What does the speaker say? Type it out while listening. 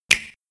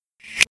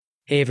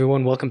Hey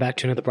everyone, welcome back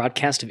to another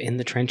broadcast of In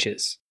the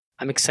Trenches.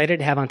 I'm excited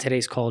to have on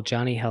today's call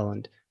Johnny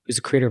Helland, who's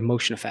the creator of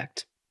Motion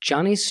Effect.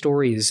 Johnny's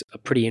story is a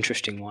pretty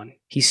interesting one.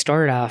 He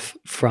started off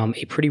from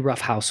a pretty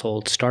rough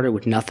household, started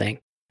with nothing,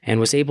 and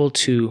was able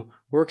to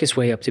work his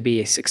way up to be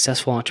a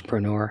successful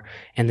entrepreneur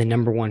and the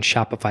number one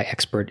Shopify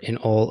expert in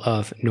all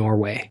of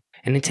Norway.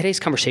 And in today's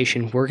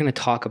conversation, we're going to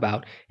talk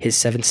about his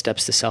 7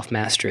 steps to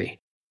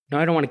self-mastery. Now,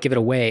 I don't want to give it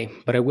away,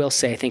 but I will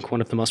say I think one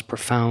of the most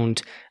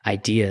profound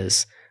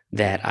ideas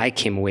that I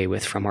came away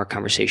with from our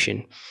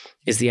conversation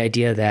is the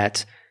idea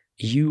that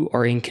you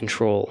are in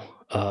control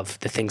of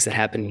the things that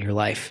happen in your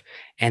life.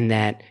 And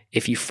that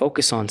if you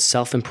focus on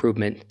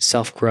self-improvement,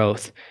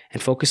 self-growth,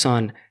 and focus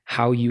on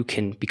how you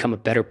can become a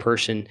better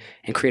person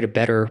and create a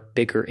better,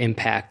 bigger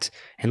impact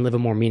and live a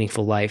more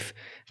meaningful life,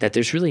 that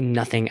there's really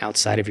nothing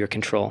outside of your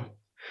control.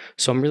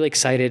 So I'm really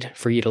excited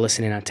for you to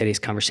listen in on today's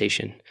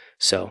conversation.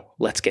 So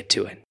let's get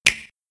to it.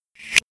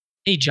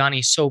 Hey,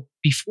 Johnny. So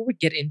before we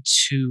get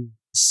into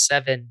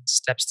 7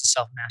 steps to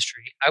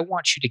self-mastery, I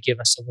want you to give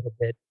us a little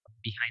bit of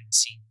behind the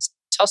scenes.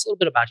 Tell us a little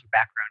bit about your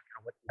background,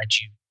 what led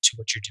you to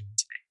what you're doing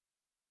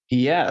today.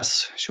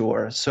 Yes,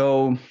 sure.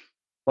 So,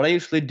 what I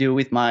usually do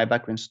with my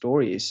background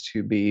story is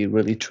to be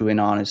really true and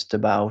honest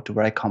about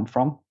where I come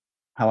from,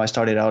 how I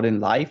started out in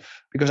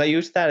life, because I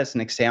use that as an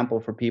example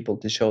for people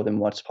to show them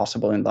what's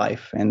possible in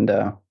life. And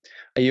I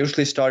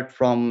usually start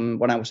from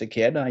when I was a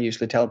kid. I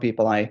usually tell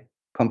people I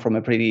come from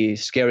a pretty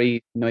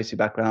scary, noisy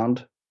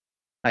background.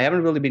 I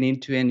haven't really been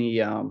into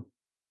any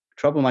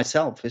trouble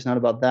myself. It's not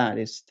about that.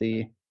 It's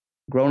the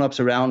grown-ups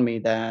around me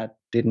that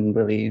didn't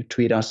really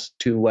treat us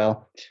too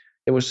well.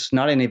 It was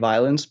not any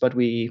violence, but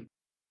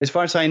as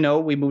far as I know,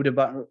 we moved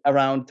about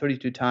around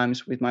 32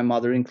 times with my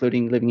mother,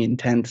 including living in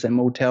tents and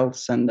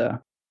motels. And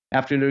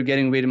after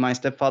getting rid of my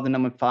stepfather,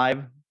 number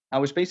 5, I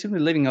was basically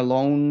living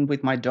alone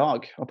with my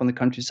dog up on the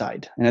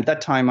countryside. And at that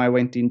time,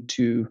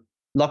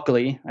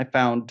 luckily, I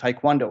found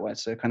Taekwondo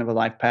as a kind of a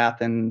life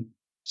path and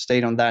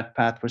stayed on that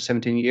path for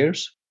 17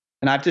 years.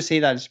 And I have to say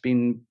that it's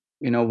been,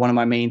 one of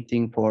my main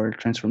thing for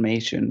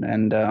transformation.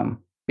 And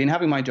been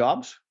having my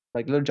jobs,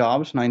 regular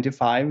jobs, 9 to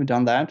 5,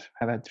 done that.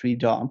 I've had 3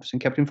 jobs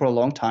and kept them for a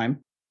long time.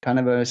 Kind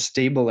of a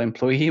stable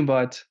employee,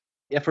 but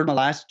for my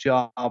last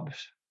job,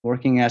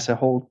 working as a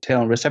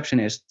hotel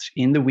receptionist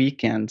in the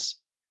weekends,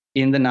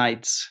 in the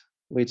nights,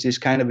 which is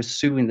kind of a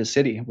zoo in the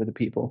city with the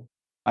people.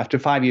 After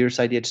 5 years,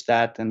 I ditched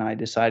that and I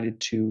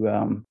decided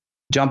to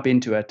jump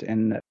into it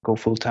and go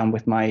full time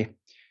with my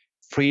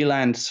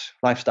freelance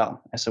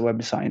lifestyle as a web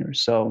designer.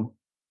 So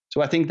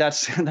I think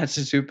that's that's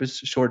a super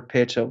short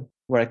pitch of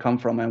where I come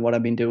from and what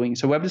I've been doing.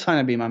 So web design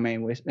has been my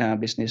main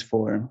business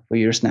for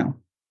years now.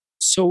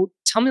 So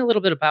tell me a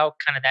little bit about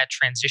kind of that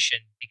transition,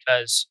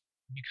 because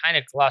you kind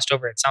of glossed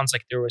over it. It sounds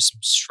like there was some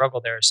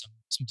struggle there,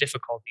 some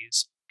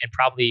difficulties, and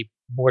probably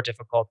more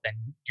difficult than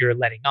you're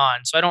letting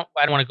on. So I don't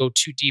want to go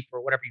too deep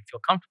or whatever you feel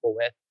comfortable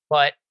with.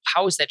 But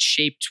how has that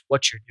shaped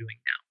what you're doing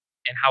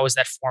now, and how has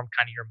that formed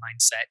kind of your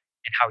mindset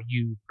and how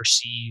you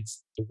perceive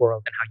the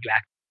world and how you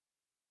act?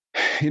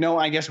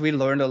 I guess we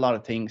learned a lot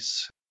of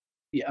things.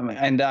 Yeah,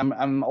 and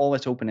I'm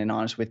always open and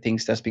honest with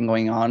things that's been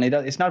going on.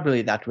 It's not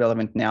really that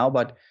relevant now,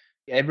 but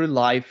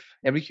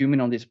every human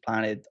on this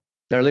planet,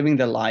 they're living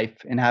their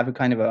life and have a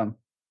kind of a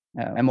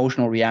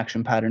emotional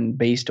reaction pattern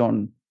based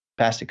on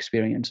past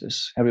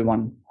experiences.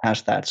 Everyone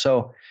has that.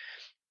 So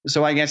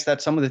I guess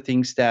that some of the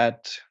things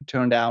that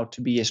turned out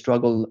to be a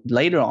struggle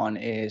later on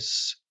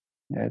is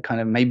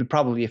kind of maybe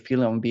probably a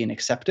feeling of being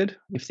accepted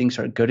if things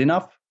are good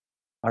enough.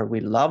 Are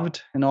we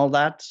loved and all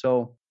that?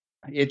 So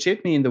it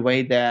shaped me in the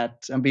way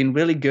that I'm being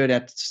really good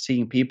at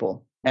seeing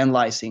people,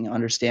 analyzing,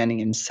 understanding,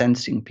 and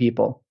sensing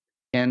people.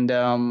 And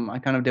I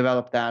kind of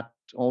developed that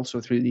also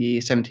through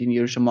the 17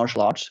 years of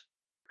martial arts,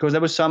 because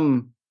there was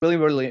some really,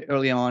 really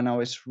early on, I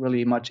was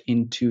really much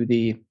into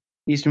the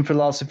Eastern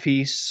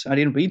philosophies. I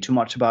didn't read too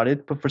much about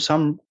it, but for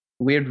some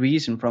weird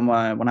reason from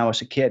when I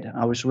was a kid,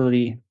 I was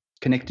really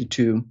connected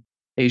to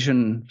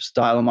Asian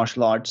style of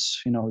martial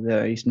arts,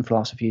 the Eastern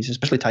philosophies,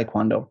 especially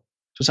Taekwondo.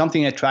 So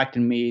something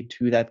attracted me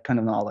to that kind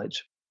of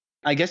knowledge.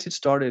 I guess it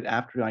started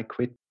after I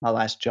quit my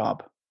last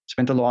job.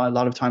 Spent a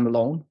lot of time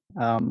alone.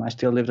 I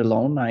still lived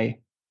alone. I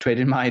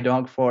traded my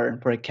dog for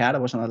a cat. I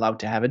wasn't allowed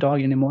to have a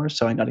dog anymore,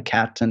 so I got a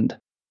cat and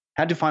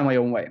had to find my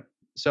own way.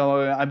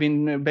 So I've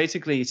been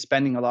basically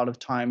spending a lot of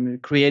time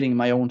creating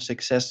my own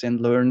success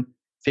and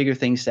figure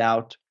things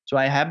out. So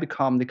I have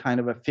become the kind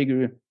of a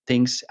figure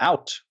things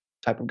out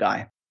type of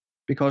guy,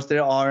 because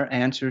there are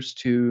answers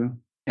to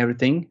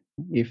everything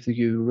if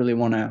you really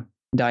want to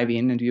dive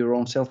in into your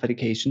own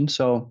self-education.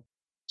 So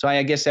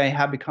I guess I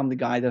have become the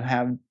guy that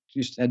I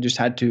just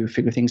had to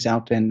figure things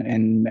out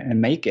and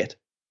make it.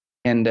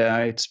 And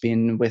it's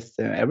been with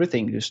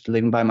everything, just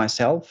living by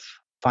myself,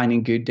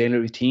 finding good daily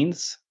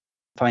routines,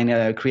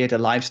 create a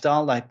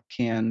lifestyle that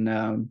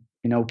can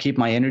keep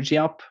my energy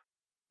up.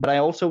 But I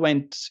also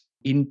went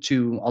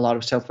into a lot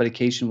of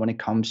self-education when it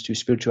comes to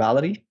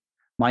spirituality,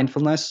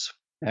 mindfulness,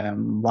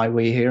 why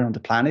we're here on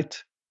the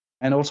planet,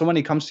 and also when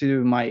it comes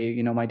to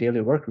my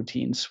daily work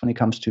routines. When it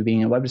comes to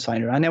being a web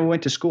designer, I never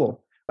went to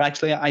school, but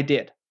actually I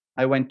did.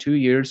 I went 2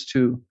 years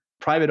to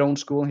private owned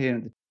school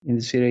here in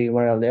the city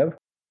where I live.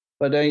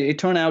 But it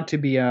turned out to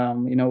be,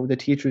 the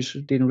teachers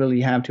didn't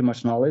really have too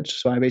much knowledge.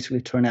 So I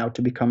basically turned out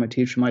to become a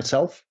teacher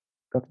myself.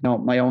 Got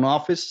my own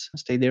office,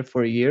 stayed there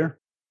for a year,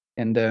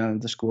 and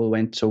the school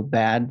went so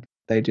bad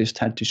they just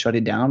had to shut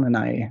it down. And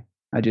I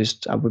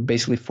was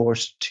basically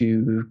forced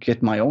to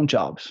get my own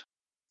jobs.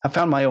 I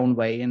found my own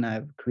way, and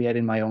I've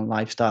created my own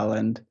lifestyle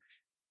and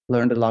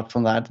learned a lot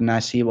from that. And I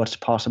see what's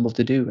possible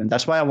to do, and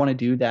that's why I want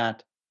to do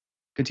that.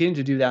 Continue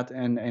to do that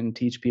and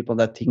teach people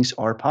that things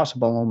are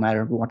possible no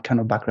matter what kind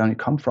of background you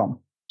come from.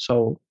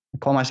 So I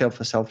call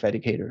myself a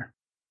self-educator.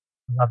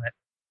 I love it.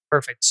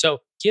 Perfect. So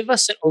give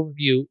us an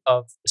overview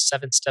of the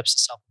 7 steps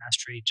to self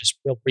mastery, just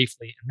real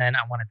briefly, and then I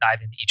want to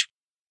dive into each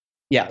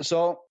Yeah.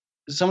 So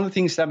some of the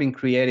things that have been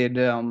created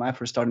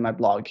after starting my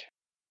blog.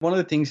 One of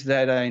the things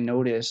that I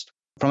noticed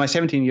from my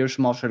 17 years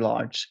from martial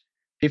arts,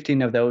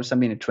 15 of those I've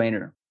been a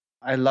trainer.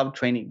 I love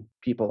training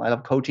people. I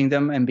love coaching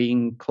them and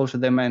being close to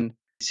them and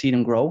see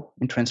them grow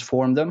and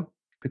transform them,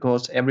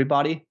 because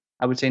everybody,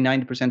 I would say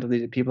 90% of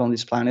the people on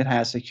this planet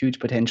has a huge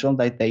potential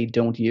that they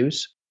don't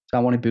use. So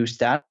I want to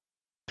boost that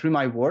through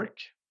my work,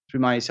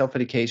 through my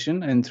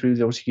self-education, and through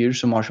those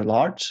years of martial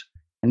arts.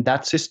 And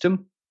that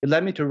system, it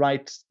led me to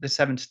write the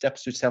 7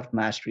 steps to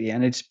self-mastery.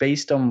 And it's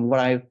based on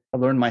what I've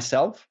learned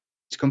myself.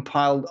 It's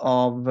compiled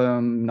of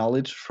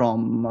knowledge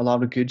from a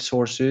lot of good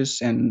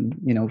sources and,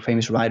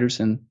 famous writers,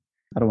 and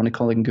I don't want to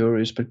call them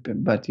gurus,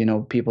 but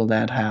people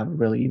that have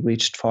really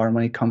reached far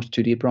when it comes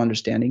to deeper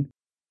understanding.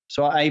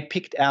 So I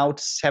picked out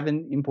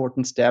 7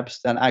 important steps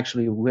that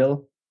actually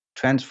will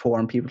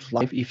transform people's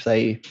life if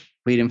they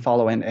read and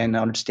follow and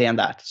understand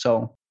that.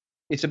 So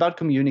it's about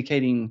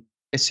communicating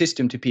a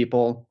system to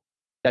people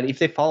that if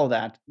they follow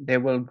that, they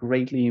will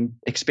greatly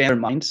expand their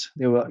minds.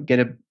 They will get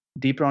a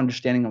deeper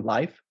understanding of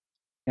life,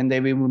 and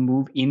they will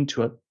move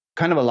into a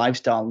kind of a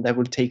lifestyle that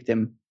will take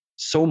them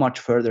so much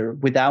further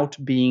without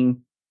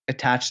being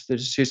attached to the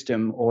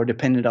system or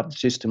dependent of the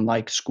system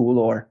like school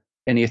or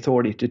any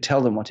authority to tell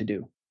them what to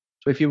do.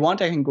 So if you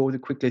want, I can go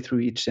quickly through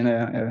each and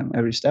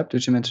every step.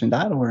 Did you mention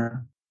that?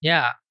 Or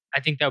Yeah, I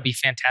think that would be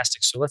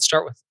fantastic. So let's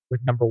start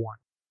with number 1.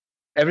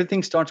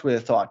 everything starts with a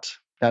thought.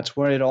 That's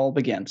where it all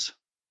begins.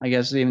 I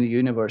guess even the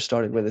universe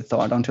started with a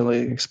thought until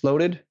it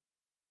exploded,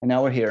 and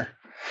now we're here.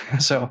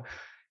 So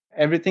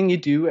everything you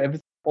do,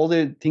 all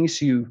the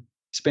things you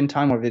spend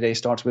time every day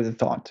starts with a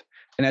thought.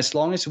 And as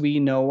long as we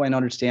know and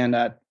understand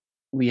that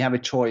we have a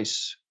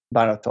choice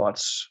about our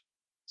thoughts.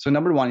 So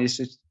number 1 is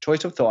the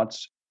choice of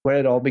thoughts, where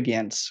it all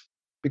begins.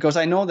 Because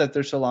I know that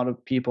there's a lot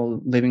of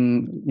people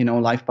living,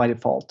 life by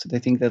default. They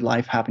think that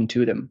life happened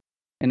to them.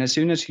 And as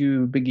soon as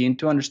you begin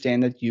to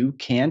understand that you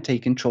can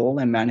take control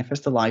and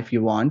manifest the life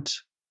you want,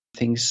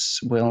 things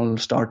will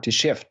start to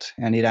shift.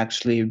 And it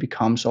actually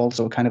becomes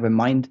also kind of a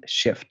mind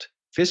shift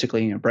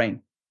physically in your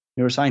brain.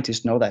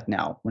 Neuroscientists know that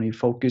now. When you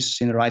focus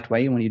in the right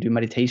way, when you do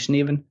meditation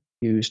even,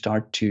 you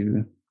start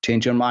to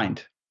change your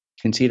mind.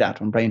 You can see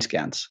that on brain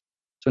scans.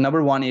 So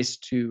number 1 is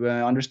to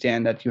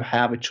understand that you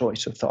have a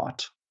choice of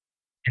thought.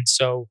 And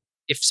so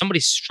if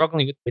somebody's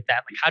struggling with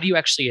that, like how do you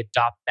actually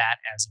adopt that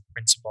as a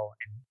principle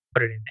and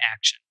put it into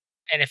action?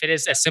 And if it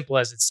is as simple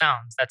as it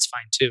sounds, that's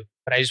fine too.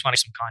 But I just want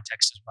some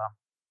context as well.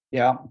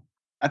 Yeah.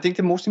 I think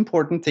the most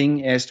important thing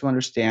is to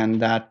understand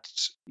that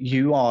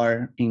you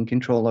are in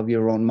control of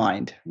your own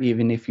mind,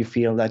 even if you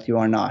feel that you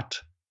are not.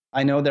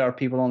 I know there are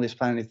people on this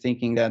planet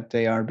thinking that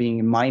they are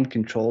being mind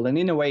controlled. And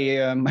in a way,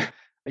 a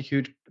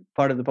huge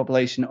part of the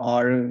population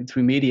are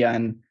through media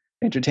and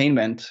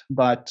entertainment,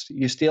 but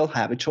you still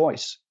have a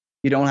choice.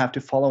 You don't have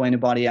to follow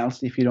anybody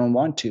else if you don't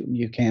want to.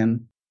 You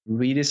can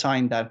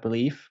redesign that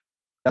belief.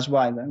 That's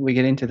why we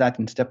get into that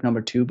in step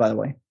number 2, by the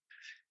way.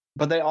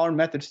 But there are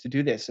methods to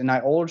do this. And I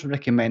always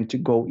recommend to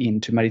go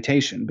into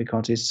meditation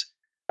because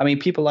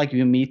people like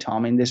you and me,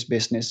 Tom, in this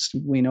business,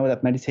 we know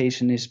that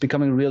meditation is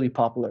becoming really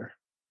popular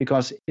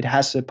because it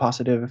has a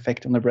positive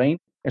effect on the brain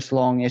as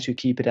long as you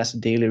keep it as a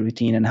daily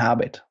routine and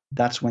habit.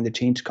 That's when the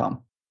change comes.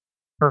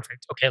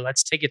 Perfect. Okay,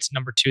 let's take it to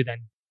number 2 then.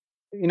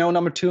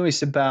 Number 2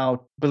 is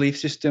about belief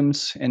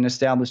systems and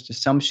established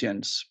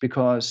assumptions,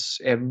 because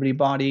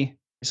everybody,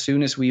 as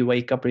soon as we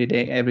wake up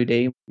every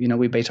day,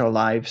 we base our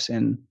lives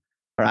and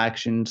our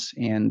actions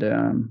and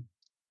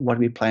what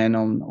we plan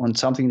on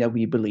something that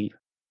we believe.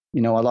 A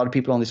lot of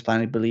people on this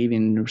planet believe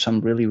in some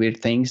really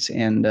weird things,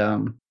 and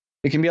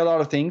it can be a lot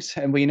of things.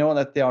 And we know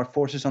that there are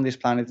forces on this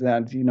planet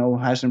that,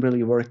 hasn't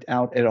really worked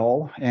out at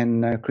all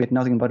and create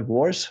nothing but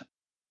wars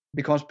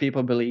because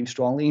people believe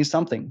strongly in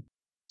something.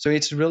 So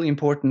it's really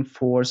important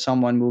for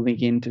someone moving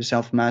into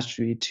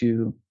self-mastery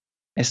to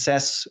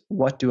assess,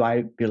 what do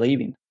I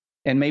believe in?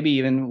 And maybe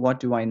even, what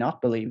do I not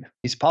believe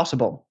is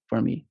possible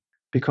for me?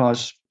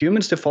 Because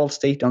humans' default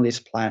state on this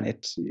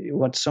planet,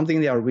 what's something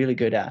they are really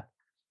good at,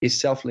 is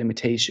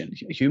self-limitation.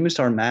 Humans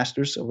are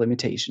masters of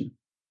limitation.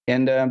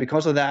 And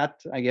because of that,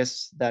 I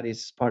guess that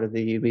is part of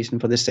the reason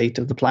for the state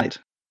of the planet.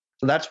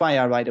 So that's why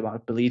I write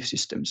about belief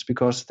systems,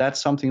 because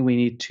that's something we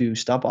need to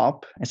stop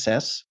up,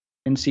 assess,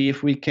 and see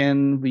if we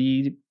can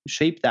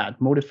reshape that,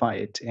 modify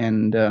it,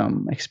 and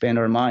expand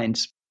our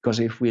minds. Because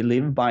if we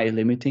live by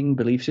limiting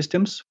belief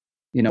systems,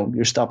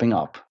 you're stopping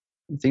up.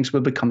 Things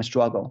will become a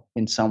struggle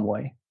in some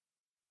way.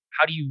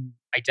 How do you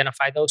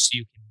identify those so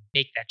you can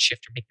make that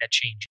shift or make that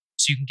change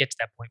so you can get to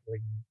that point where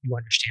you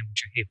understand what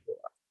you're capable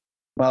of?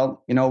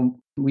 Well,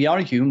 we are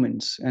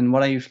humans. And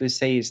what I usually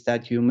say is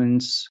that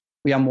humans,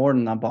 we are more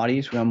than our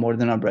bodies, we are more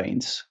than our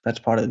brains. That's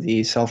part of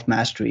the self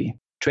mastery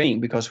training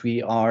because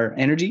we are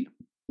energy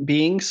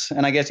beings.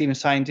 And I guess even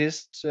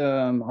scientists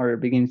are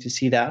beginning to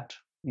see that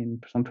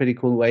in some pretty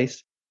cool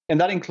ways. And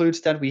that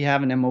includes that we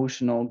have an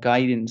emotional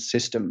guidance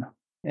system.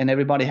 And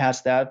everybody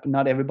has that, but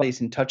not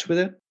everybody's in touch with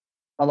it.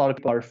 A lot of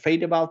people are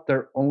afraid about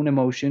their own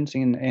emotions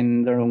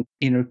in their own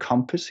inner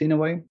compass in a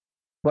way.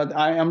 But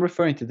I am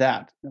referring to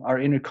that, our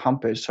inner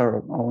compass,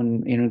 our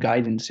own inner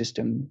guidance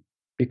system,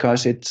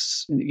 because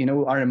it's,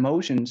 our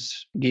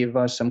emotions give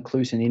us some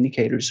clues and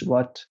indicators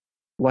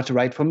what's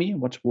right for me,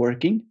 what's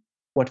working,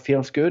 what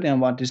feels good, and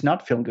what does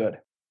not feel good.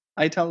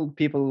 I tell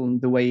people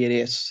the way it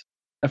is.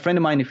 A friend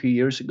of mine a few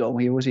years ago,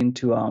 he was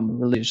into a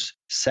religious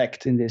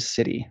sect in this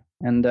city.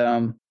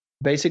 And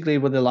basically,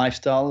 with a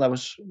lifestyle that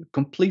was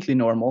completely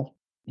normal,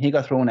 he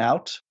got thrown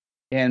out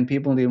and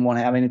people didn't want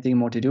to have anything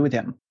more to do with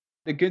him.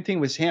 The good thing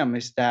with him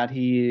is that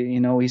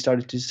he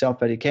started to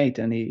self-educate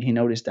and he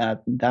noticed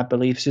that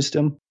belief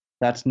system,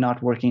 that's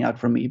not working out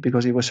for me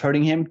because it was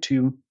hurting him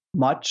too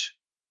much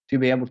to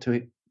be able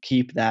to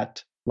keep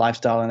that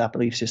lifestyle and that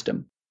belief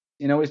system.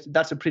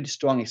 That's a pretty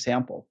strong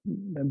example,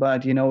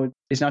 but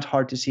it's not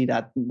hard to see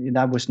that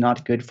that was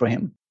not good for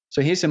him.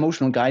 So his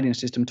emotional guidance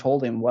system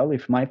told him, well,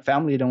 if my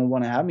family don't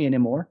want to have me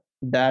anymore,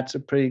 that's a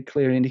pretty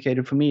clear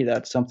indicator for me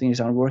that something is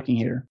not working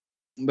here.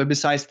 But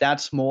besides that,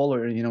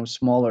 smaller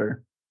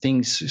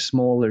things,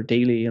 smaller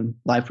daily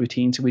life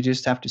routines, we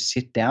just have to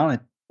sit down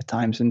at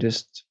times and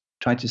just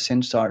try to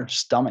sense our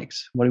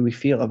stomachs. What do we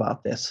feel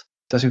about this?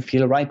 Does it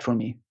feel right for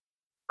me?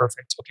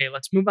 Perfect. Okay,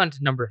 let's move on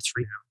to number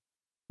 3 now.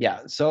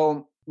 Yeah.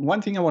 So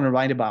one thing I want to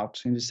write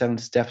about in the 7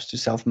 steps to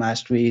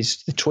self-mastery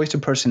is the choice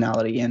of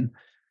personality. And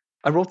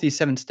I wrote these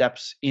 7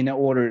 steps in an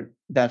order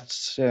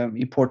that's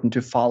important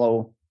to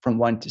follow from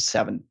 1 to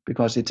 7,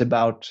 because it's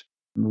about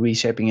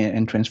reshaping it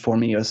and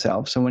transforming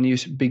yourself. So when you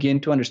begin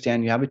to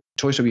understand you have a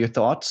choice of your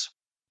thoughts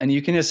and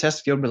you can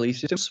assess your belief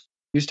systems,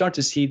 you start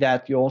to see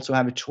that you also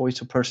have a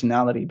choice of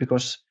personality,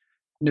 because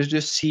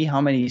just see how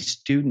many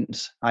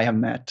students I have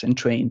met and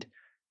trained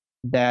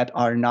that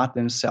are not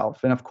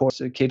themselves. And of course,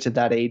 the kids at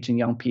that age and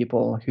young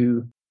people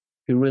who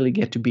really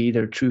get to be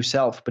their true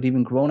self, but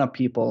even grown-up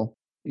people,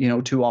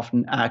 too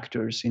often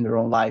actors in their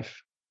own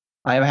life.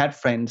 I have had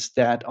friends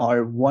that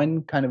are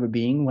one kind of a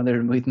being when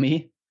they're with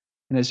me.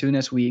 And as soon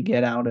as we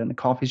get out in a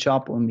coffee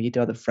shop or meet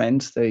other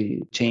friends,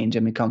 they change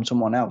and become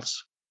someone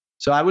else.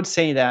 So I would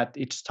say that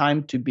it's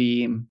time to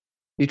be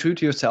true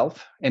to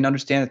yourself and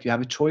understand that you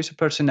have a choice of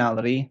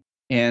personality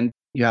and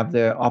you have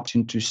the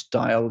option to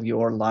style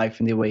your life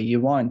in the way you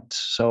want.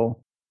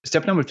 So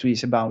step number 3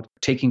 is about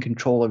taking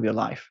control of your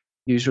life.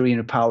 Use your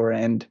inner power,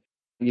 and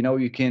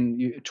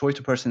choice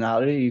of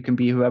personality, you can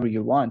be whoever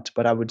you want,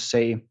 but I would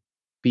say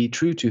be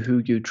true to who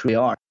you truly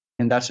are.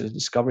 And that's a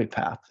discovery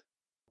path.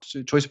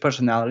 So choice of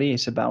personality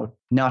is about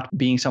not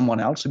being someone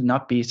else,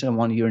 not be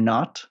someone you're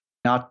not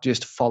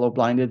just follow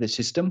blindly the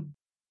system.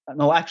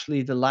 No,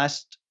 actually, the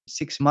last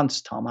 6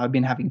 months, Tom, I've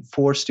been having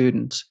 4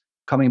 students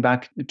coming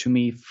back to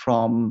me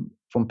from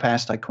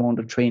past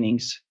Taekwondo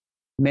trainings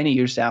many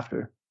years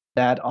after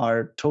that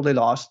are totally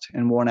lost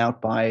and worn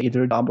out by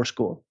either job or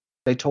school.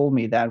 They told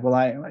me that, well,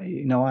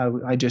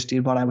 I just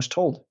did what I was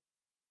told.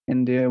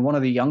 And one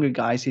of the younger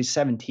guys, he's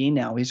 17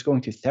 now. He's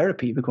going to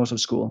therapy because of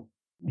school.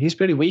 He's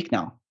pretty weak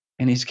now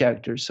in his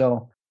character.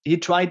 So he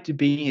tried to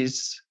be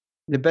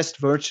the best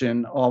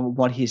version of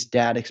what his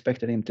dad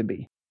expected him to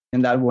be,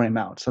 and that wore him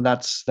out. So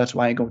that's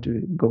why he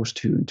goes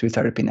to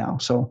therapy now.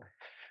 So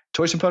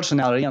choice of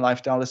personality and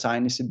lifestyle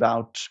design is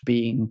about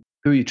being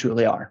who you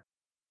truly are.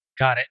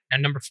 Got it.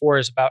 And number 4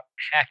 is about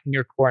hacking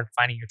your core and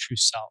finding your true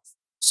self.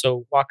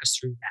 So walk us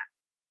through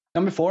that.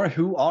 Number 4,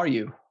 who are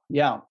you?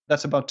 Yeah,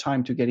 that's about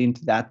time to get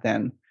into that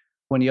then.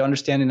 When you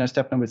understand in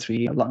step number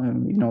 3,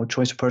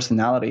 choice of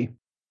personality,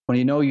 when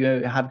you know you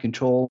have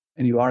control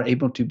and you are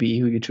able to be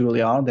who you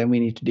truly are, then we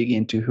need to dig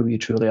into who you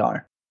truly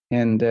are.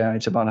 And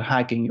it's about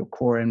hacking your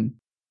core and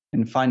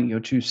finding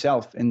your true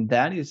self. And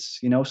that is,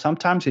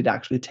 sometimes it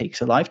actually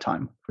takes a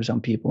lifetime for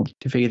some people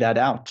to figure that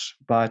out,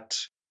 but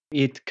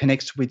it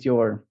connects with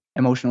your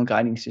emotional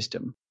guiding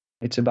system.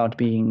 It's about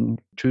being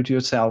true to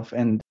yourself.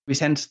 And we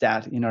sense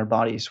that in our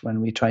bodies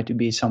when we try to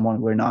be someone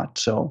we're not.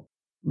 So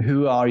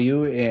who are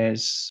you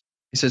is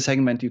a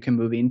segment you can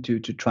move into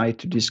to try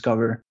to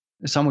discover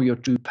some of your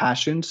true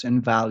passions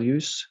and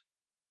values.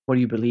 What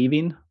do you believe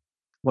in?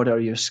 What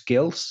are your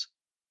skills?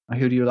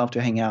 Who do you love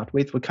to hang out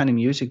with? What kind of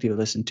music do you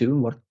listen to?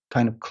 What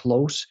kind of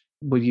clothes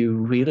would you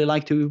really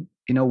like to,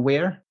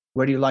 wear?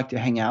 Where do you like to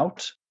hang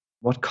out?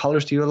 What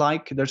colors do you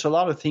like? There's a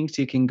lot of things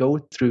you can go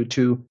through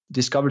to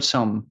discover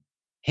some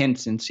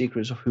hints and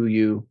secrets of who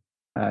you,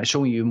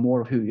 showing you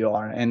more of who you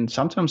are. And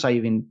sometimes I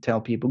even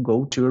tell people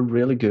go to a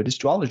really good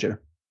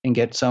astrologer and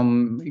get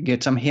some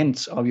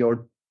hints of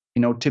your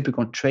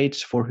typical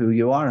traits for who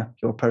you are,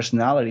 your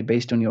personality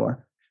based on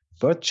your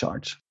birth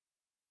chart.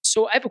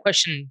 So I have a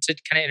question to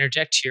kind of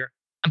interject here.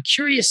 I'm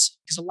curious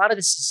because a lot of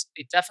this is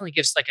it definitely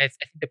gives like I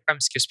think the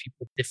premise gives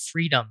people the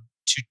freedom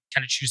to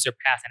kind of choose their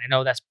path, and I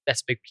know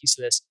that's a big piece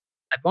of this.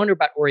 I wonder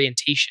about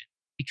orientation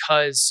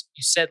because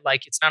you said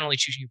like it's not only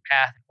choosing your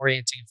path and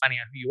orienting and finding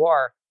out who you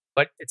are,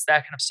 but it's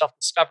that kind of self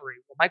discovery.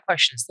 Well, my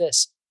question is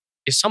this: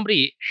 if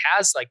somebody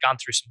has like gone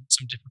through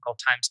some difficult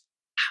times,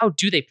 how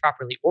do they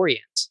properly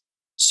orient?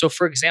 So,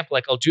 for example,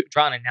 like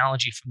draw an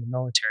analogy from the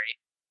military.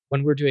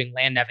 When we're doing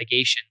land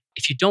navigation,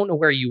 if you don't know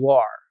where you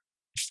are,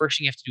 the first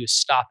thing you have to do is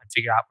stop and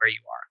figure out where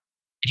you are.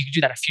 And you can do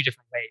that a few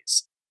different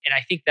ways. And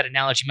I think that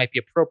analogy might be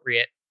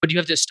appropriate, but you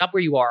have to stop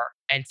where you are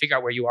and figure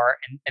out where you are.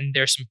 And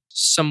there's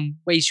some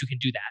ways you can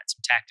do that, some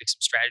tactics,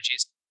 some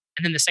strategies.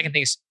 And then the second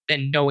thing is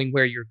then knowing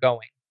where you're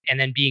going and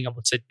then being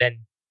able to then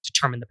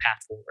determine the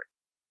path forward.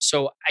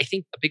 So I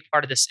think a big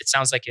part of this, it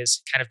sounds like,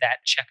 is kind of that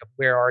check of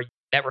where are you,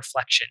 that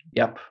reflection.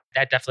 Yep.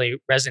 That definitely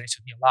resonates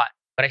with me a lot.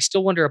 But I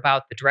still wonder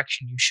about the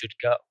direction you should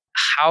go.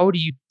 How do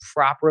you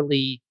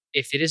properly,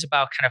 if it is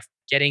about kind of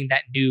getting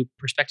that new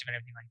perspective and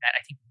everything like that,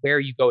 I think where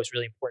you go is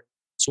really important.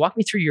 So walk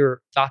me through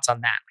your thoughts on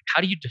that. Like,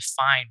 how do you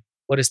define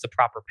what is the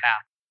proper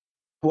path?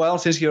 Well,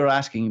 since you're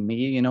asking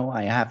me,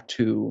 I have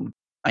to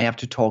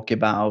talk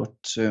about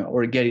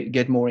or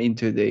get more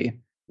into the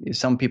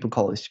some people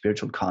call it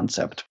spiritual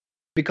concept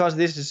because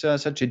this is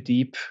such a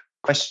deep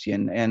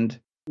question. And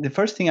the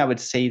first thing I would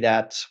say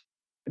that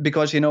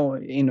because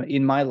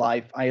in my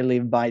life I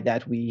live by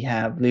that we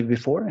have lived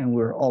before and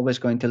we're always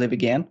going to live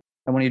again.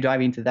 And when you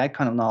dive into that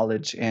kind of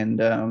knowledge and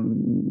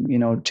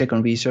check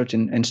on research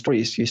and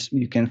stories,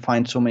 you can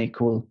find so many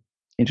cool,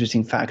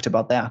 interesting facts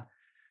about that.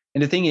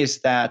 And the thing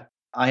is that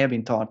I have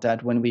been taught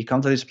that when we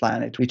come to this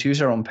planet, we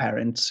choose our own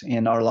parents,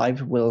 and our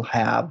life will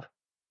have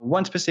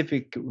one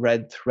specific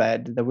red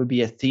thread. There will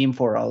be a theme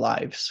for our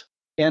lives.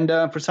 And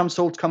for some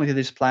souls coming to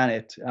this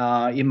planet,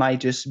 it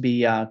might just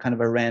be kind of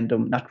a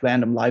not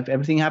random life.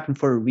 Everything happened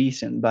for a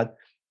reason. But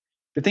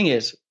the thing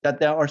is that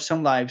there are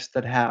some lives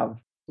that have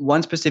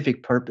one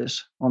specific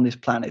purpose on this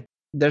planet.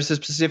 There's a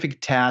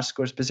specific task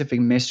or specific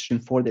mission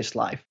for this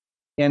life.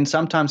 And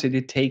sometimes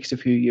it takes a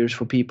few years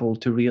for people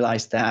to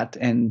realize that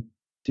and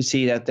to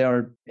see that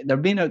there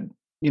have been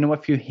a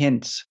few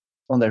hints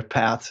on their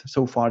path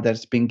so far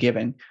that's been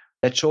given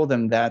that show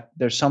them that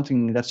there's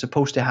something that's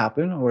supposed to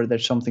happen or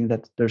there's something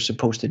that they're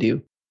supposed to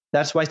do.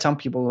 That's why some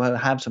people will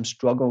have some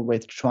struggle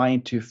with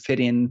trying to fit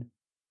in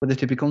with the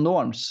typical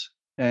norms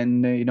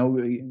and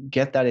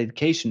get that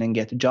education and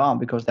get a job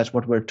because that's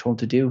what we're told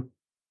to do.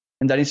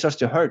 And then it starts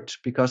to hurt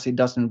because it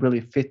doesn't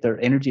really fit their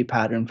energy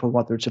pattern for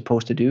what they're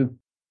supposed to do.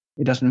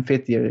 It doesn't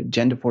fit the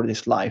agenda for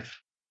this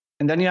life.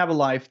 And then you have a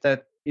life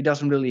that it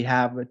doesn't really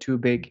have a too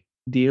big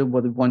deal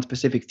with one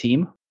specific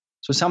theme.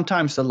 So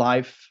sometimes the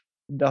life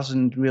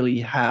doesn't really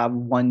have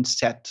one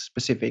set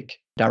specific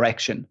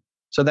direction.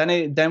 So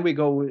then we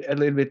go a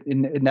little bit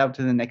now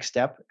to the next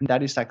step, and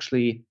that is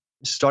actually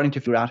starting to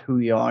figure out who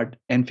you are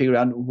and figure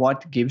out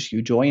what gives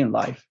you joy in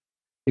life.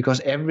 Because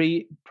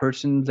every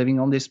person living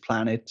on this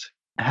planet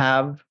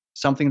have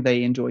something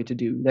they enjoy to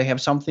do. They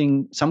have some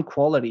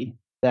quality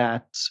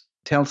that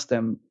tells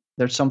them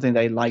there's something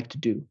they like to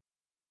do.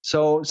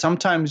 So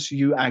sometimes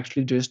you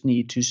actually just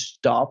need to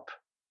stop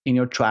in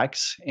your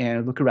tracks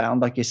and look around,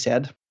 like you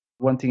said.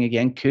 One thing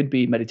again could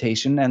be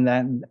meditation, and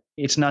then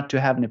it's not to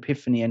have an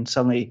epiphany and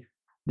suddenly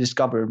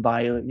discover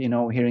by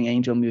hearing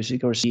angel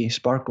music or see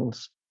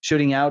sparkles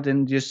shooting out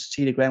and just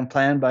see the grand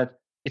plan, but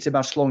it's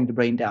about slowing the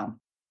brain down.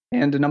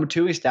 And the number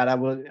two is that I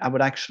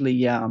would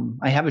actually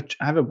I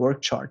have a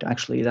work chart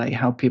actually that I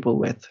help people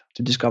with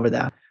to discover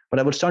that. But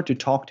I would start to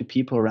talk to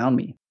people around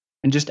me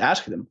and just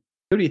ask them,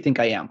 who do you think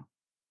I am?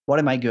 What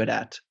am I good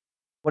at?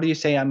 What do you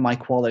say my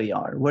quality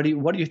are? What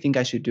do you think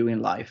I should do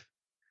in life?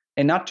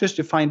 And not just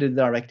to find a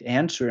direct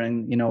answer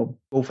and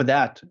go for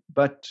that,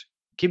 but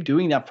keep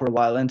doing that for a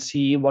while and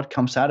see what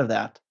comes out of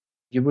that.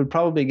 You will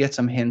probably get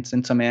some hints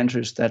and some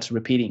answers that's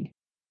repeating.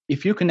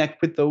 If you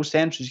connect with those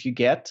answers you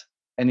get,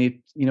 and it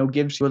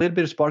gives you a little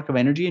bit of spark of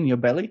energy in your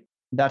belly,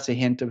 that's a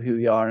hint of who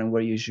you are and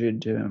where you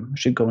should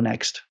go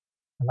next.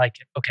 I like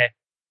it. Okay.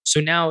 So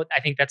now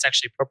I think that's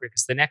actually appropriate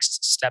because the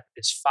next step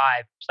is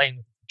 5, playing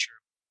with the future.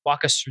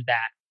 Walk us through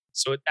that.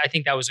 So I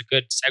think that was a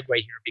good segue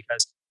here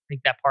because I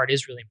think that part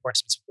is really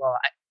important. So, well,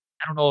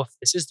 I don't know if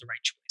this is the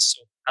right choice.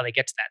 So how they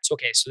get to that. So,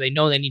 okay, so they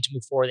know they need to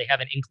move forward. They have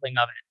an inkling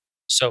of it.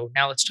 So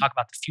now let's talk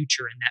about the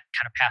future and that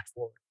kind of path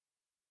forward.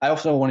 I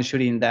also want to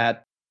shoot in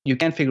that you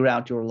can't figure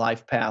out your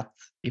life path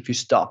if you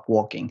stop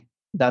walking.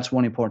 That's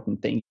one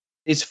important thing.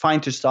 It's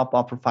fine to stop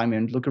up for 5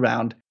 minutes, look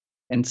around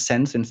and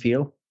sense and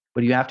feel,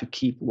 but you have to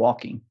keep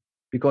walking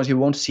because you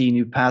won't see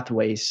new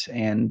pathways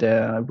and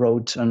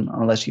roads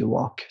unless you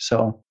walk.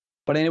 So,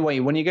 but anyway,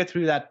 when you get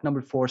through that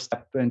number 4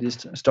 step and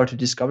just start to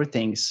discover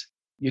things,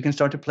 you can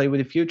start to play with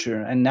the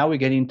future. And now we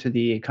get into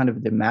the kind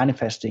of the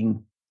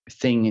manifesting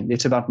thing.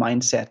 It's about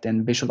mindset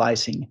and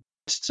visualizing.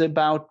 It's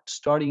about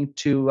starting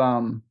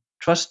to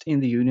trust in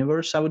the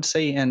universe, I would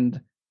say,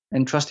 and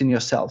trust in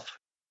yourself.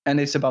 And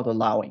it's about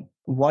allowing.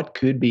 what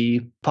could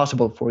be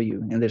possible for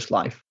you in this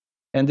life.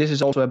 And this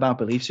is also about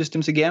belief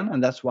systems again.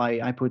 And that's why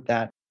I put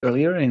that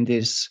earlier in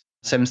this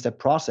 7-step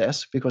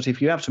process, because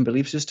if you have some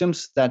belief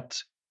systems that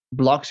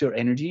blocks your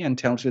energy and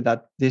tells you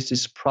that this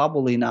is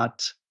probably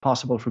not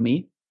possible for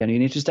me, then you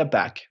need to step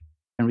back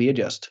and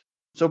readjust.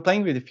 So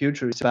playing with the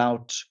future is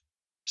about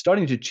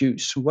starting to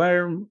choose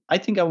where I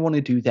think I want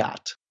to do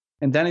that.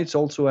 And then it's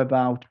also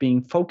about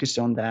being focused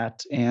on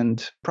that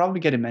and probably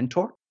get a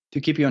mentor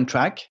to keep you on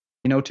track,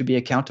 to be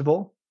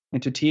accountable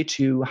and to teach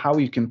you how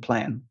you can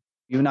plan.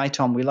 You and I,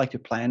 Tom, we like to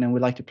plan, and we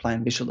like to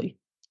plan visually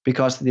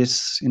because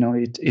this,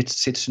 it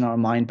sits in our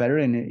mind better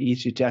and it's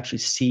easy to actually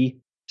see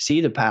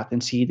the path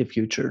and see the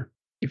future.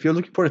 If you're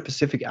looking for a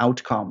specific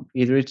outcome,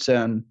 either it's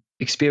an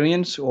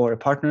experience or a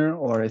partner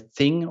or a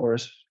thing or a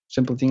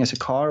simple thing as a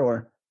car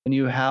or a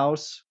new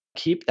house,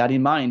 keep that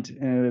in mind.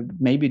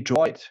 Maybe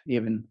draw it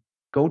even.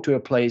 Go to a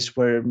place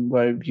where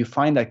you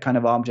find that kind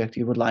of object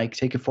you would like,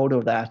 take a photo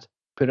of that,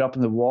 put it up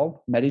on the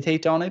wall,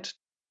 meditate on it.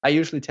 I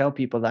usually tell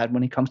people that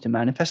when it comes to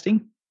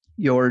manifesting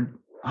your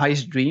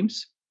highest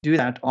dreams, do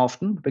that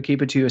often, but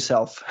keep it to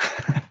yourself.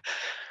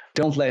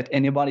 Don't let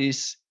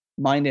anybody's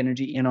mind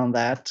energy in on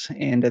that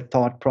and the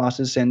thought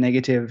process and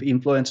negative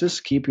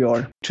influences. Keep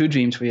your true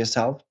dreams for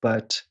yourself,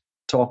 but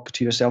talk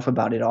to yourself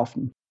about it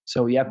often.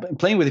 So yeah,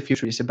 playing with the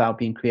future is about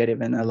being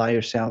creative and allow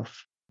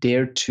yourself,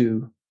 dare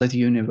to let the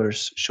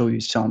universe show you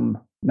some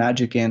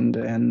magic and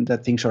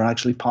that things are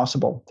actually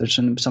possible. There's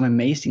some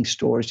amazing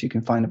stories you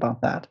can find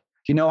about that.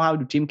 Do you know how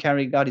Jim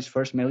Carrey got his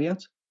first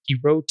millions? He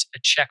wrote a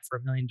check for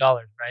 $1 million,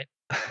 right?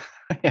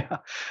 Yeah,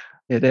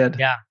 it did.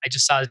 Yeah, I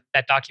just saw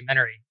that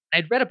documentary.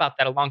 I'd read about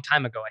that a long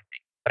time ago, I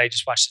think, but I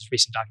just watched this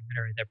recent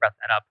documentary that brought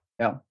that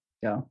up.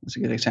 Yeah, that's a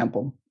good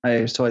example.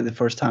 I saw it the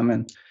first time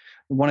in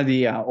one of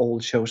the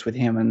old shows with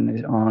him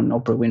and on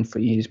Oprah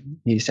Winfrey.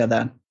 He said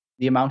that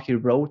the amount he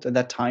wrote at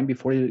that time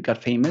before he got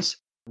famous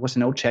was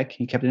no check.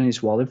 He kept it in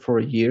his wallet for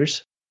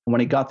years. And when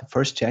he got the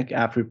first check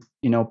after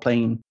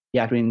playing the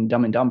actor in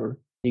Dumb and Dumber,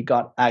 he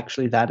got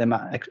actually that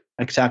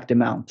exact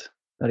amount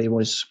that he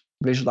was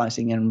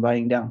visualizing and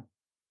writing down.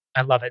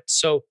 I love it.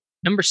 So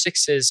number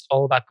 6 is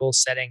all about goal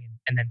setting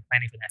and then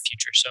planning for that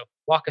future. So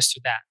walk us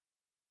through that.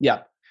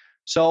 Yeah.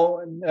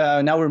 So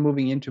now we're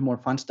moving into more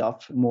fun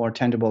stuff, more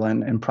tangible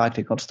and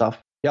practical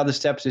stuff. The other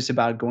steps is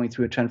about going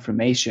through a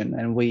transformation.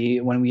 And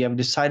when we have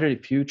decided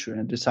a future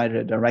and decided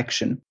a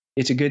direction,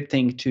 it's a good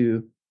thing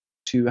to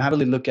have a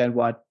look at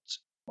what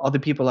other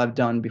people have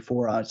done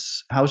before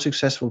us, how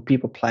successful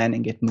people plan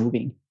and get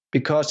moving.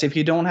 Because if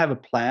you don't have a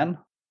plan,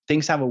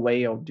 things have a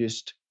way of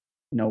just,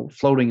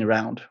 floating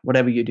around.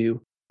 Whatever you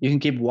do, you can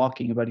keep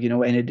walking, but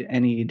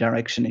any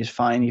direction is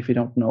fine if you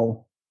don't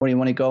know where you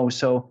want to go.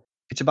 So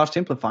it's about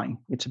simplifying.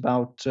 It's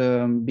about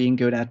being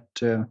good at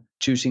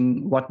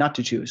choosing what not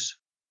to choose,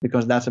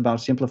 because that's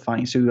about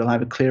simplifying. So you'll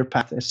have a clear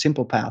path, a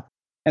simple path.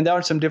 And there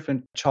are some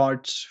different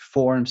charts,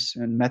 forms,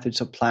 and methods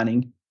of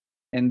planning.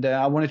 And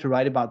I wanted to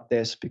write about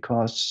this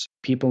because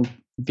people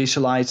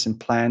visualize and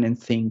plan and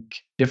think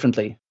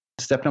differently.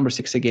 Step number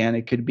 6, again,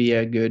 it could be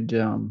a good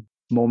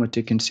moment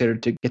to consider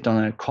to get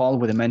on a call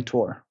with a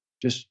mentor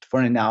just for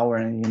an hour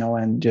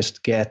and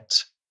just get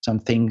some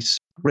things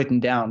written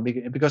down,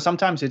 because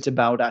sometimes it's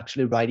about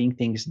actually writing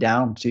things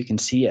down so you can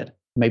see it.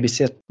 Maybe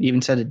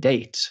even set a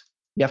date.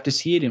 You have to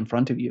see it in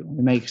front of you.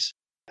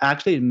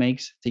 It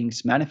makes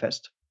things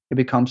manifest. It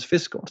becomes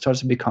physical. It starts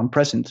to become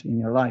present in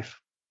your life.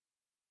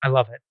 I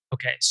love it.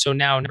 Okay, so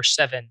now number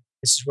 7,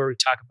 this is where we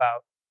talk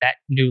about that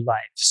new life.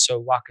 So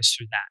walk us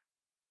through that.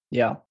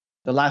 Yeah,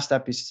 the last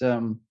step is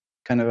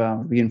kind of a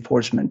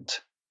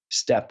reinforcement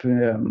step.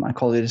 I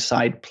call it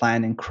decide,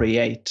 plan, and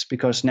create,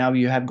 because now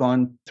you have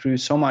gone through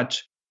so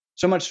much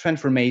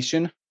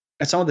transformation.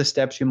 At some of the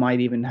steps, you might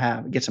even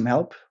get some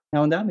help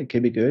now and then. It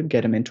could be good.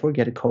 Get a mentor,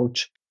 get a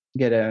coach,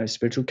 get a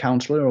spiritual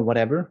counselor or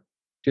whatever.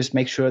 Just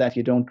make sure that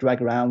you don't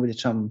drag around with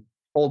some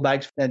old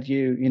bags that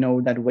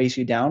that weighs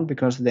you down,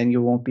 because then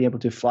you won't be able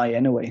to fly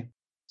anyway.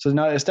 So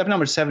now step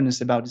number 7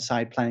 is about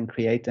decide, plan, and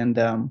create. And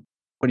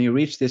when you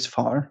reach this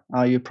far,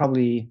 you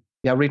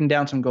have written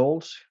down some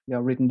goals. You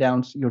have written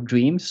down your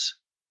dreams.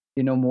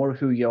 You know more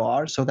who you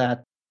are, so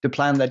that the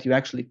plan that you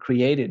actually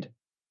created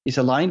is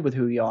aligned with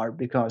who you are.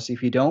 Because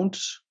if you don't,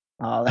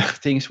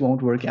 things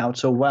won't work out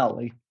so well.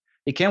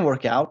 It can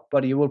work out,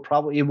 but it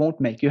won't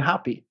make you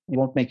happy. It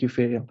won't make you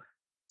feel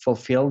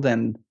fulfilled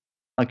and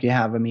like you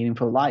have a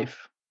meaningful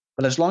life.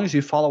 But as long as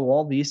you follow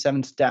all these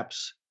 7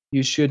 steps,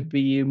 you should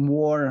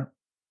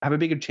have a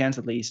bigger chance,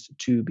 at least,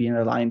 to be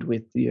aligned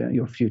with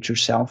your future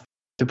self,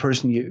 the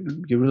person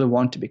you really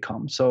want to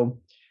become. So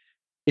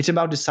it's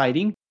about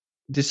deciding.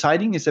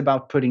 Deciding is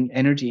about putting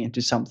energy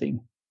into something.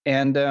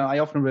 And I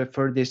often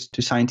refer this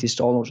to scientists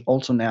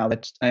also now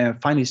that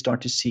finally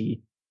start to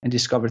see and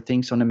discover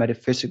things on a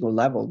metaphysical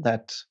level,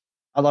 that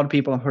a lot of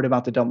people have heard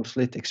about the double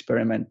slit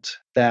experiment,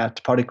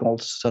 that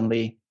particles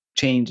suddenly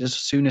change as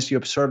soon as you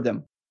observe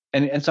them.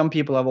 And some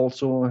people have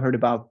also heard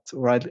about,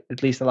 or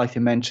at least I like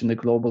to mention, the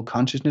Global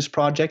Consciousness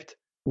Project,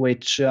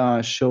 which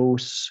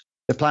shows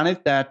the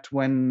planet that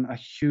when a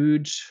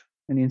huge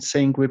and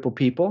insane group of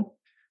people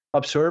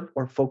observe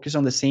or focus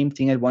on the same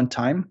thing at one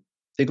time,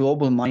 the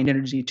global mind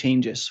energy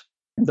changes.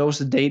 And those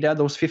data,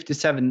 those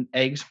 57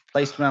 eggs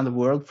placed around the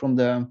world from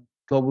the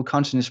Global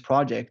Consciousness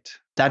Project,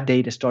 that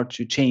data starts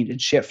to change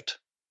and shift.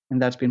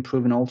 And that's been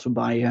proven also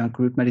by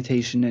group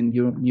meditation in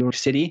New York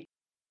City.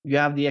 You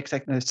have the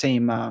exact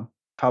same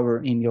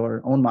power in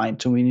your own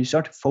mind. So when you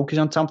start to focus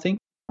on something,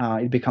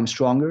 it becomes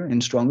stronger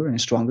and stronger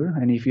and stronger.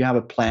 And if you have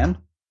a plan,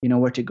 you know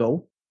where to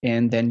go.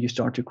 And then you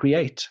start to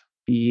create.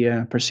 Be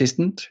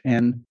persistent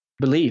and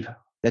believe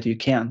that you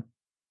can.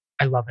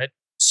 I love it.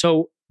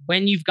 So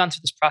when you've gone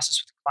through this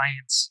process with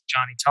clients,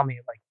 Johnny, tell me,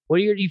 like,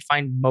 where do you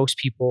find most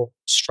people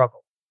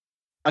struggle?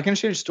 I can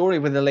share a story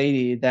with a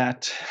lady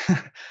that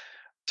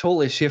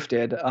totally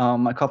shifted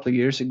a couple of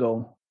years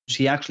ago.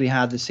 She actually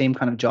had the same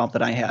kind of job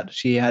that I had.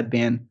 She had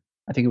been,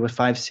 I think it was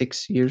 5,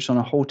 6 years on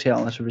a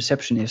hotel as a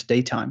receptionist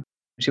daytime.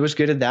 She was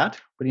good at that,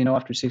 but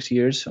after 6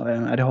 years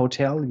at a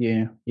hotel,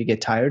 you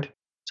get tired.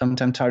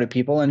 Sometimes tired of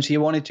people, and she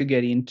wanted to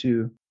get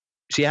into.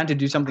 She had to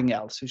do something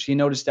else. So she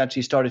noticed that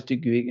she started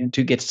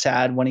to get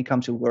sad when it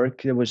comes to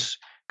work. There was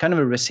kind of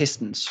a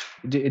resistance.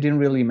 It didn't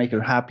really make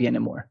her happy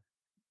anymore.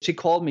 She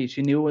called me.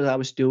 She knew what I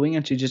was doing,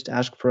 and she just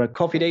asked for a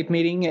coffee date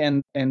meeting.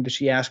 And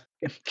she asked,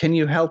 "Can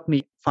you help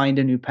me find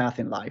a new path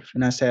in life?"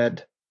 And I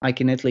said, "I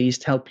can at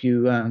least help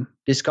you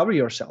discover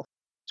yourself."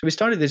 So we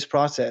started this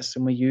process,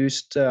 and we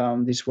used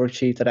this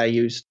worksheet that I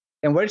used.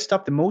 And where it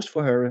stopped the most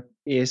for her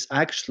is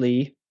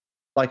actually,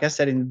 like I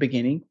said in the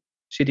beginning,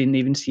 she didn't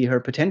even see her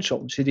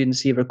potential. She didn't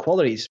see her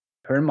qualities.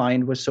 Her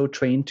mind was so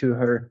trained to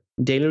her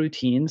daily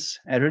routines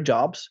at her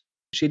jobs.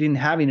 She didn't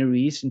have any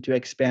reason to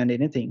expand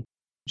anything.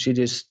 She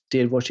just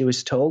did what she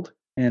was told,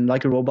 and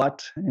like a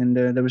robot. And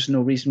there was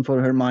no reason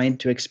for her mind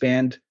to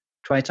expand,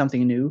 try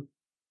something new.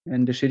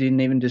 And she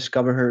didn't even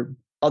discover her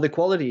other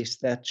qualities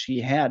that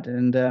she had.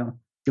 And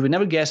you would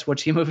never guess what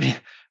she moved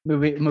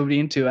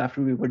into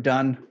after we were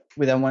done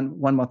with that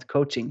 1 month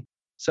coaching.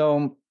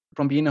 So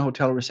from being a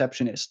hotel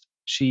receptionist,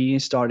 she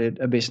started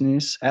a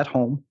business at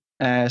home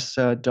as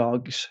a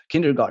dog's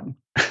kindergarten.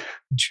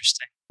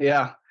 Interesting.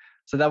 Yeah.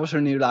 So that was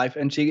her new life.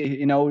 And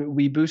she,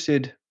 we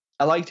boosted,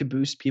 I like to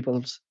boost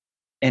people's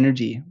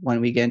energy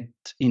when we get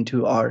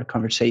into our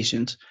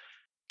conversations,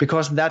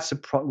 because that's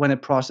when a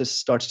process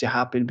starts to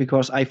happen,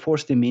 because I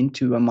forced them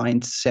into a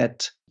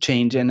mindset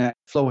change and a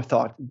flow of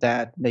thought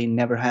that they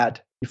never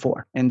had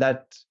before. And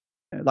that,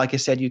 like I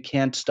said, you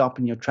can't stop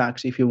in your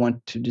tracks if you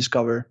want to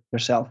discover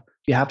yourself.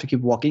 You have to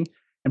keep walking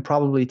and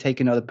probably take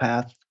another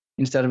path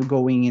instead of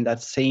going in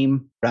that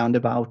same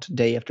roundabout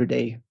day after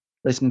day,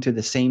 listening to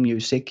the same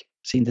music,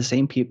 seeing the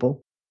same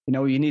people.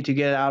 You need to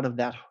get out of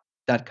that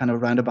kind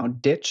of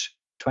roundabout ditch,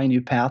 try a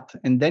new path,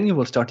 and then you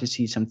will start to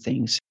see some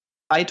things.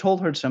 I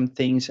told her some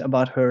things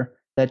about her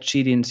that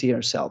she didn't see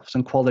herself,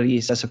 some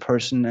qualities as a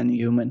person and a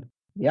human.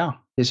 Yeah,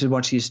 this is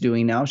what she's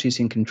doing now. She's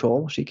in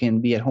control. She can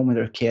be at home with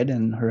her kid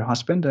and her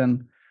husband,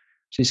 and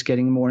she's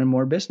getting more and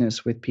more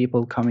business with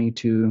people coming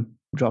to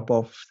drop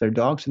off their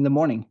dogs in the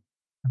morning.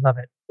 I love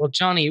it. Well,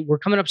 Johnny, we're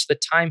coming up to the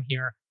time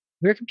here.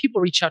 Where can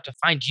people reach out to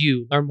find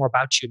you, learn more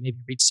about you, maybe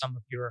read some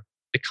of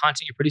the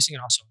content you're producing,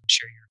 and also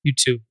share your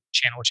YouTube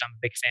channel, which I'm a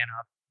big fan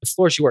of? The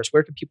floor is yours.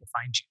 Where can people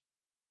find you?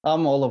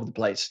 I'm all over the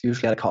place,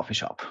 usually at a coffee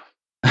shop.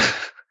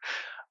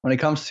 When it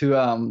comes to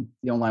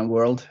the online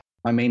world,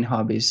 my main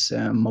hub is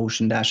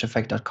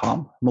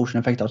motion-effect.com,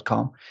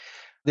 motioneffect.com.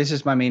 This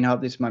is my main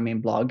hub. This is my main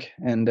blog.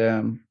 And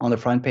on the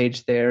front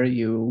page there,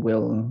 you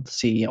will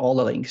see all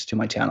the links to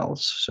my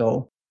channels.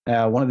 So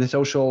one of the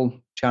social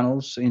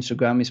channels,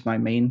 Instagram is my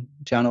main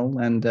channel.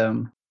 And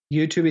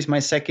YouTube is my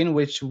second,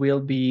 which will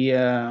be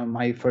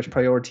my first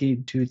priority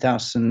in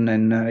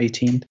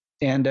 2018.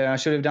 And I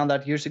should have done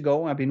that years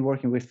ago. I've been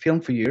working with film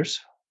for years.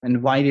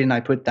 And why didn't I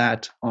put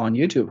that on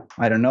YouTube?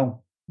 I don't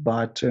know.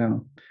 But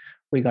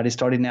we got it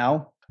started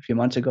now a few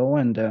months ago,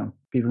 and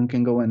people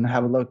can go and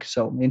have a look.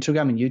 So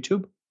Instagram and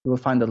YouTube, you will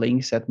find the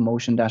links at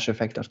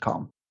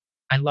motion-effect.com.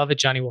 I love it,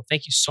 Johnny. Well,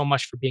 thank you so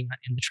much for being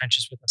in the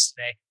trenches with us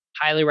today.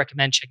 Highly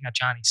recommend checking out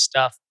Johnny's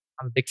stuff.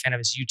 I'm a big fan of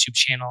his YouTube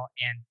channel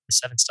and the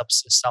 7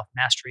 Steps to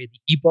Self-Mastery, the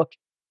ebook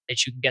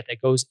that you can get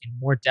that goes in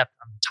more depth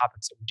on the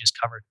topics that we just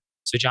covered.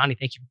 So, Johnny,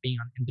 thank you for being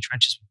in the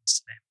trenches with us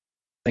today.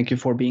 Thank you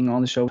for being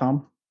on the show,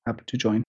 Tom. Happy to join.